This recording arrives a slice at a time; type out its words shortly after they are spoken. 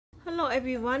Hello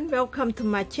everyone, welcome to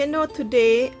my channel.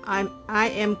 Today I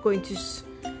am going to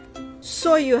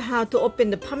show you how to open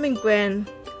the pomegranate.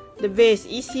 The way is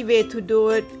easy way to do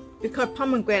it, because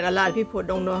pomegranate a lot of people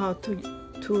don't know how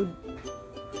to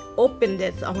open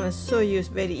that. So I'm going to show you a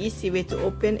very easy way to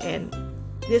open, and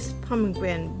this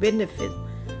pomegranate benefit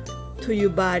to your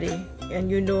body,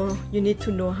 and you need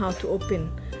to know how to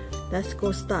open. Let's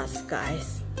go start,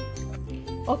 guys.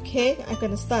 Okay, I'm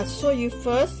gonna start show you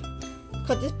first,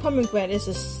 because this pomegranate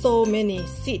is so many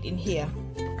seeds in here,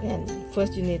 and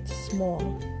first you need a small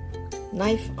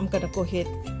knife. I'm gonna go ahead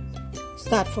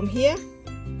start from here.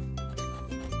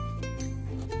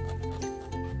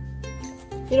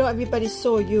 You know, everybody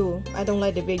show you, I don't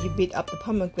like the way you beat up the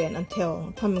pomegranate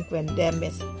until pomegranate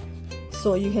damaged.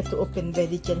 So you have to open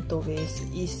very gentle ways,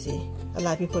 easy. A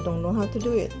lot of people don't know how to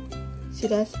do it. See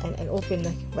that? And open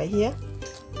right here.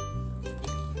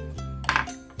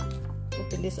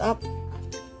 Open this up.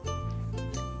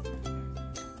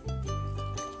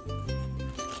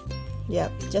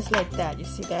 Yep, just like that. You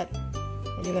see that?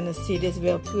 And you're gonna see this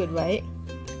real good, right?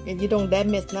 And you don't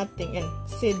damage nothing. And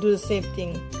do the same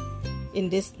thing in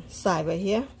this side right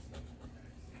here.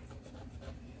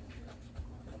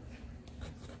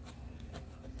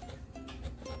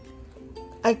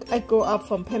 I grow up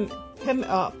from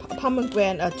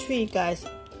pomegranate tree, guys.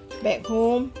 Back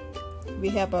home we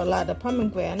have a lot of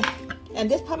pomegranate, and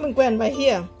this pomegranate right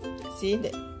here, see,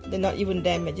 they're not even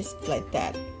damaged, just like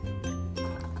that.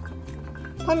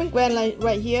 Pomegranate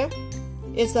right here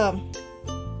is so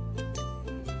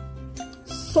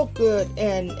good,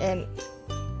 and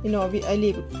you know, I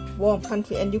live in a warm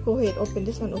country. And you go ahead open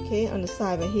this one, okay, on the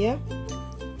side right here,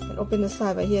 and open the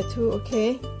side right here too,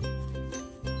 okay.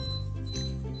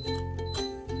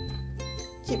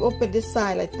 Keep open this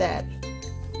side like that,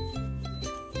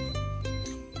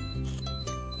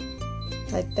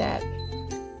 like that.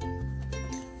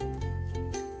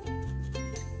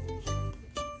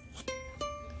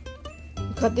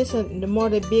 Because this one, the more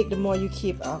they big, the more you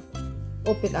keep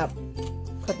open up.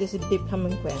 Because this is big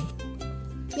pomegranate.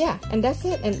 Yeah, and that's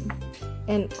it.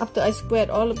 And after I squared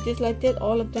all of this like that,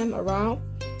 all of them around,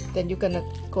 then you're gonna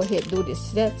go ahead and do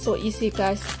this. That's so easy,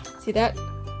 guys. See that?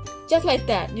 Just like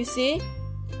that. You see?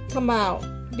 Come out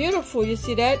beautiful. You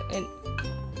see that?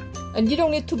 And you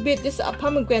don't need to beat this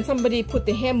pomegranate. Somebody put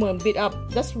the hammer and beat up.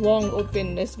 That's wrong.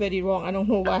 Open. That's very wrong. I don't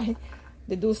know why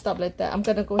they do stuff like that. I'm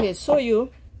gonna go ahead and show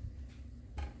you.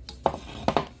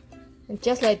 And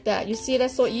just like that. You see,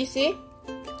 that's so easy.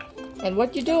 And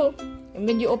what you do, and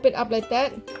when you open up like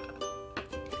that,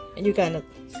 and you're gonna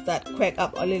start crack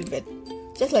up a little bit,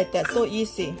 just like that. So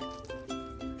easy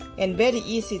and very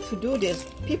easy to do this.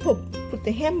 People put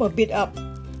the hammer, beat up,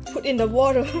 put in the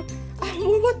water.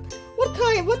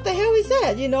 What the hell is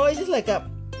that? You know, it's just like a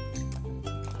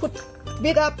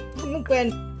beat up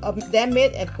pomegranate,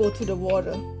 damage, and go to the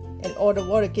water, and all the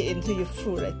water get into your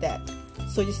fruit like that.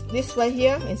 So just this right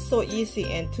here is so easy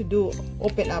and to do.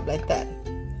 Open up like that.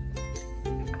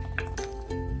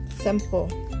 Simple.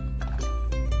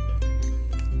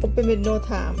 Open with no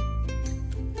time.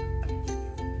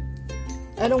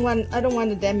 I don't want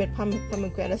to damage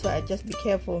pomegranate. That's why I just be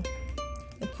careful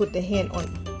and put the hand on.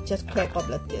 Just crack up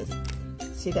like this.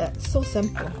 See that? So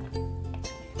simple.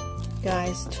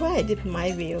 Guys, try it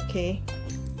my way, okay?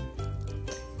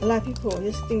 A lot of people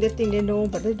just think they know,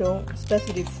 but they don't.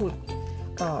 Especially food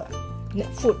nut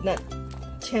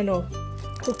channel,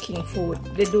 cooking food.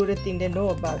 They do the thing they know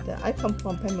about that. I come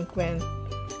from pomegranate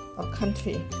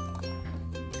country.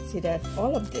 See that?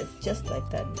 All of this just like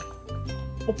that.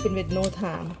 Open with no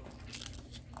time.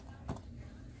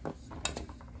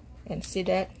 And see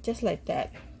that? Just like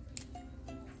that.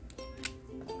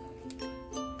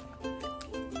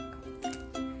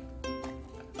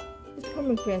 This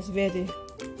pomegranate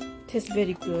tastes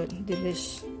very good,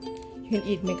 delicious. You can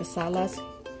eat, make a salad.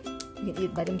 You can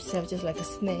eat by themselves just like a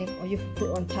snack, or you can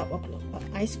put on top of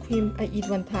ice cream. I eat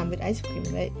one time with ice cream,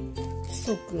 right?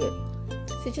 So good.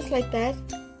 See, just like that.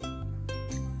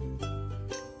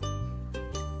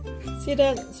 See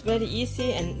that? It's very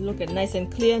easy, and look at nice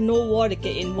and clear. No water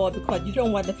get involved, because you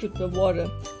don't want the filter water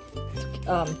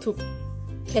to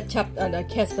catch up and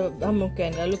catch the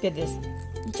pomegranate. Look at this.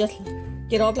 You just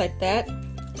get off like that.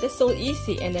 That's so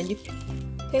easy, and then you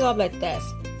take off like that.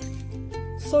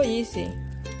 So easy.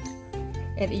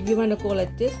 And if you want to go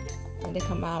like this, and they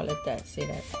come out like that. See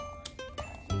that?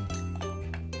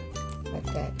 Like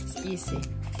that. It's easy.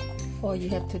 All you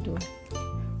have to do.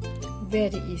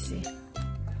 Very easy.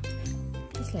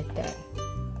 Just like that.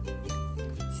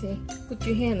 See? Put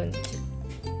your hand on it.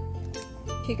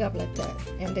 Pick up like that.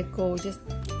 And they go just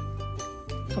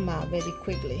come out very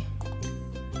quickly.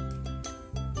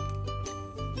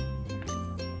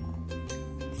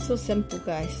 So simple,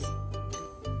 guys.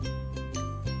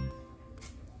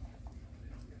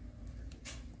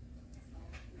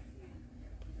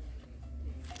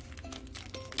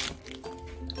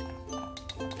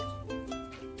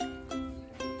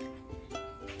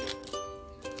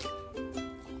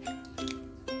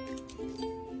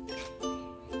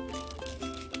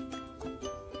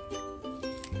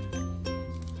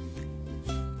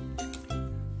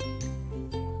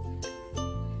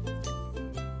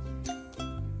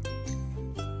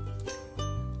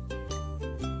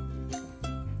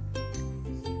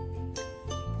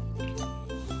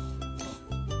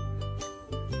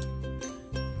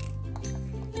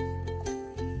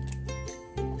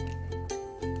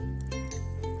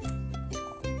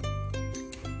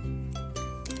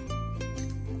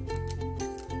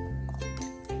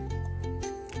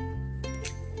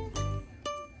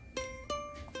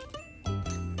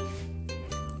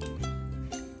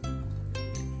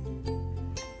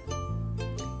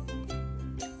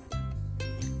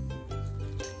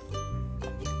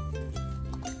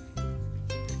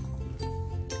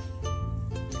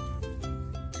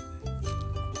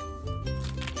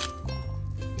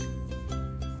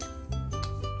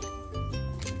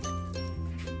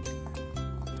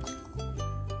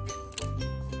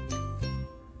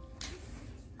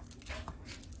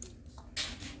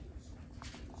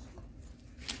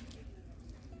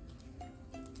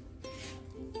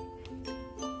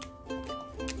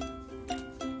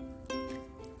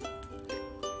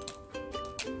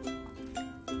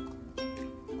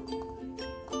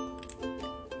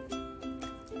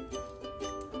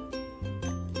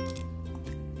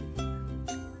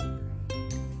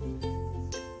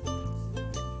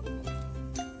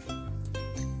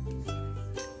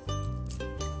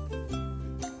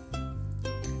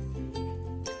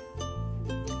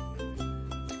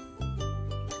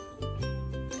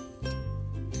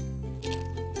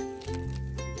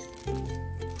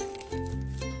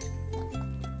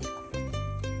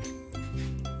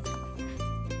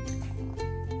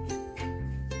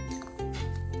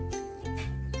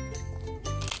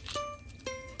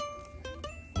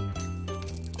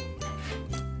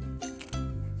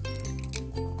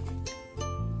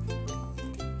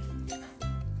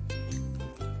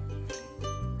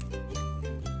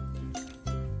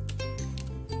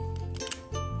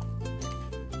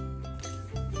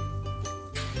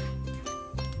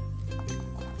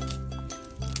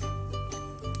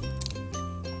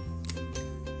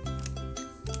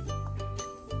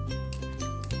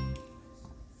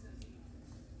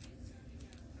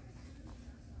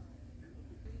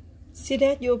 See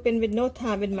that you open with no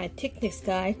time with my Technics,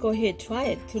 guy. Go ahead, try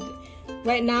it.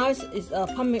 Right now it's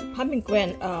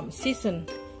pomegranate season.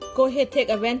 Go ahead, take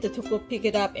advantage to go pick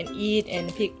it up and eat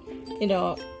and pick. You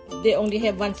know, they only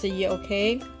have once a year,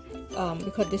 okay?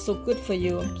 Because they're so good for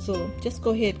you. So just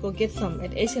go ahead, go get some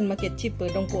at Asian market cheaper.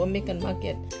 Don't go American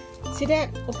market. See that?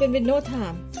 Open with no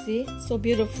time. See, so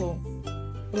beautiful.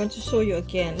 I want to show you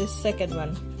again. This second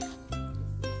one.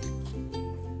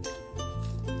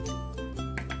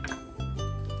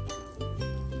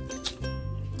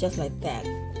 Just like that.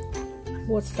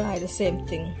 Both sides the same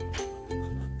thing.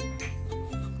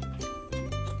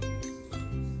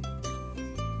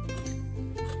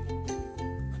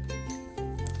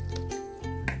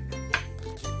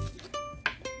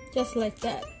 Just like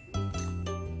that.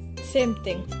 Same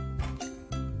thing.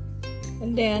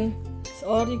 And then it's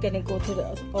all you're gonna go to the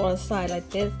other side like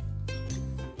this.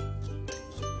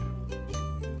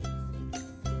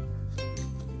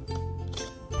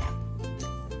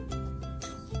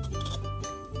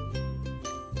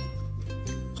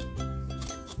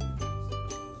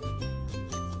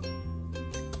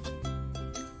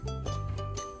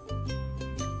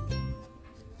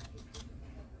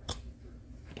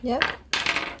 Yep.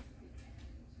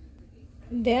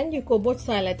 Then you go both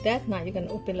sides like that. Now you're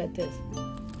gonna open like this.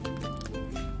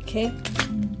 Okay.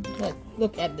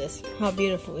 Look at this. How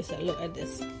beautiful is that? Look at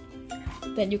this.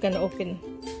 Then you can open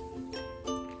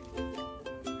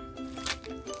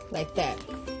like that.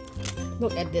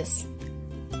 Look at this.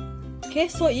 Okay,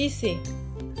 so easy.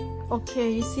 Okay,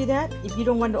 you see that? If you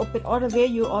don't want to open all the way,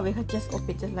 you always just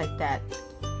open just like that,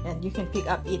 and you can pick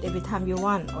up it every time you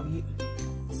want. Or you.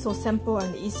 So simple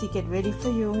and easy, get ready for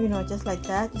you, you know, just like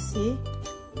that. You see,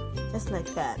 just like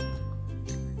that.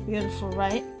 Beautiful,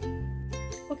 right?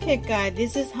 Okay guys,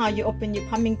 this is how you open your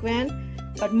pomegranate.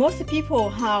 But most people,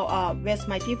 where's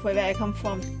my people, where I come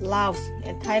from, Laos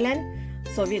and Thailand,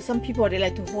 so some people, they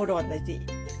like to hold on, like they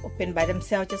open by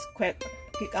themselves, just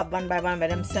pick up one by one by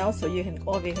themselves, so you can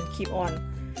always keep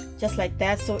on just like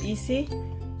that. So easy.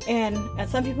 And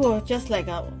some people just like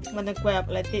wanna grab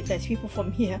like this. There's people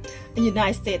from here in the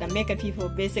United States, American people,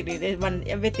 basically they want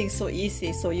everything so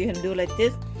easy, so you can do like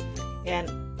this. And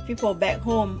people back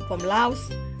home from Laos,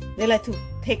 they like to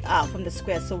take out from the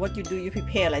square. So what you do, you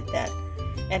prepare like that.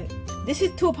 And this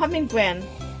is 2 pomegranate,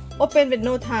 open with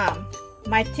no time.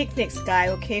 My Technics guy,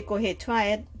 okay, go ahead, try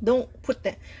it. Don't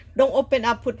open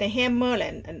up, put the hammer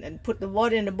and put the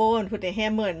water in the bowl and put the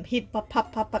hammer and hit pop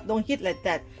pop pop pop. Don't hit like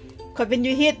that, because when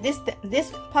you hit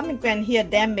this pomegranate here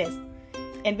damaged,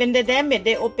 and when they damage,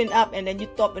 they open up and then you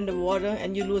top in the water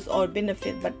and you lose all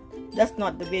benefit. But that's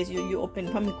not the way you open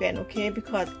pomegranate, okay?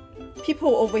 Because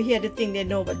people over here, they think they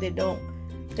know, but they don't.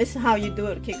 This is how you do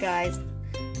it, okay, guys?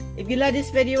 If you like this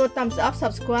video, thumbs up,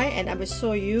 subscribe, and I will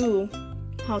show you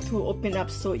how to open up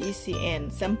so easy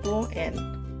and simple and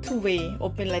 2-way.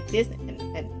 Open like this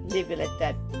and leave it like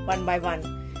that, one by one.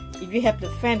 If you have the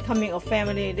friend coming or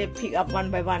family, they pick up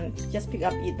one by one. Just pick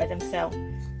up, eat by themselves.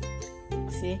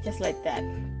 See, just like that.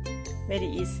 Very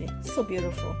easy, so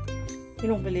beautiful. You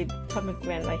don't believe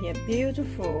pomegranate right here,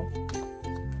 beautiful.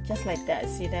 Just like that,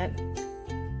 see that?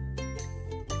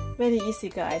 Very easy,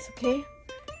 guys, okay?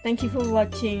 Thank you for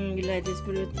watching. If you like this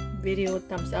video,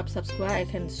 thumbs up, subscribe.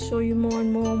 I can show you more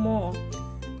and more.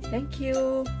 Thank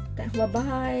you. Bye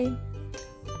bye.